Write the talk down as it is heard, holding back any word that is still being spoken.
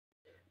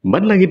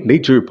Manlangit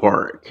Nature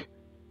Park,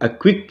 a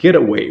quick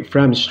getaway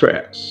from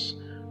stress.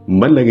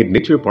 Manlangit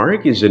Nature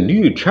Park is a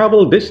new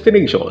travel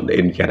destination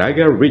in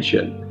Caraga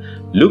region,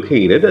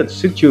 located at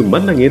Sitio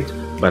Manlangit,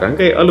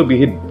 Barangay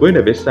Alubihid,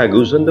 Buenavista,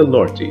 Agusan del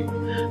Norte.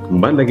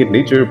 Manlangit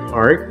Nature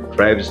Park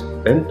drives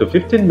 10 to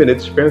 15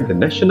 minutes from the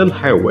National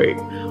Highway,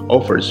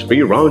 offers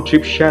free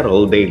round-trip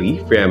shuttle daily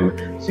from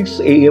 6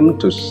 a.m.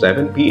 to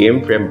 7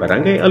 p.m. from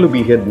Barangay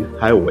Alubihid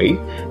Highway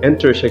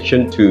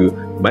intersection to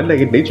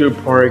Manlangit Nature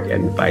Park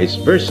and vice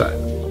versa.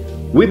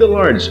 With a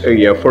large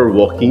area for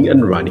walking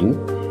and running,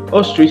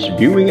 ostrich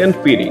viewing and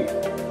feeding,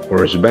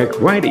 horseback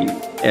riding,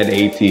 and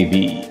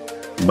ATV.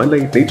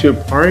 Manlangit Nature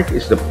Park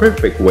is the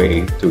perfect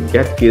way to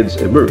get kids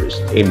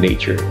immersed in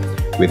nature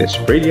with its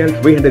brilliant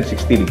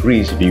 360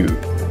 degrees view.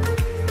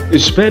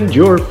 Spend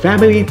your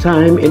family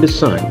time in the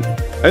sun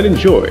and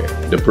enjoy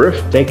the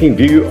breathtaking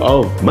view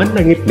of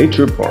Manlangit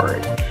Nature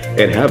Park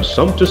and have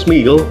sumptuous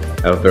meal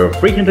at their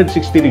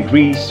 360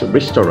 degrees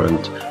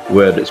restaurant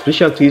with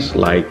specialties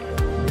like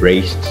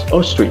braised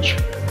ostrich,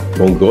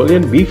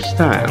 Mongolian beef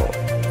style,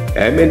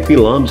 M&P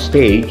lamb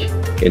steak,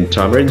 and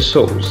tamarind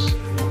sauce.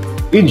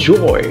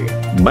 Enjoy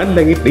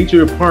Manlangit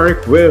Nature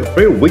Park with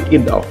free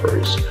weekend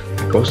offers,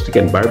 acoustic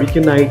and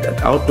barbecue night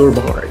at outdoor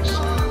bars.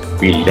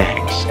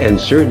 Relax and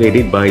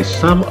serenaded by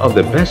some of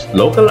the best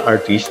local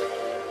artists,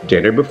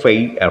 dinner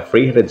buffet at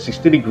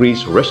 360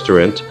 degrees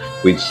restaurant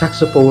with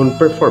saxophone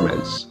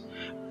performance.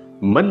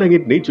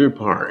 Manlangit Nature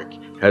Park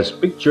has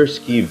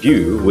picturesque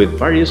view with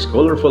various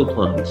colorful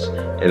plants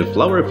and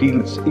flower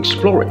fields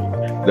exploring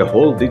the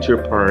whole nature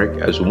park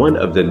as one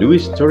of the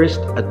newest tourist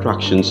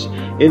attractions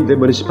in the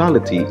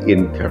municipality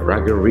in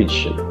Caraga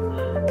region.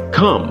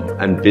 Come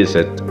and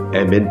visit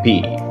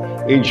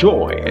MNP.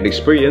 Enjoy and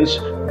experience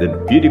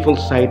the beautiful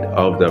sight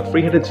of the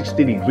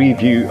 360-degree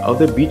view of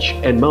the beach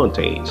and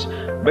mountains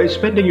by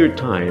spending your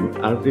time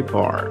at the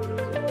park.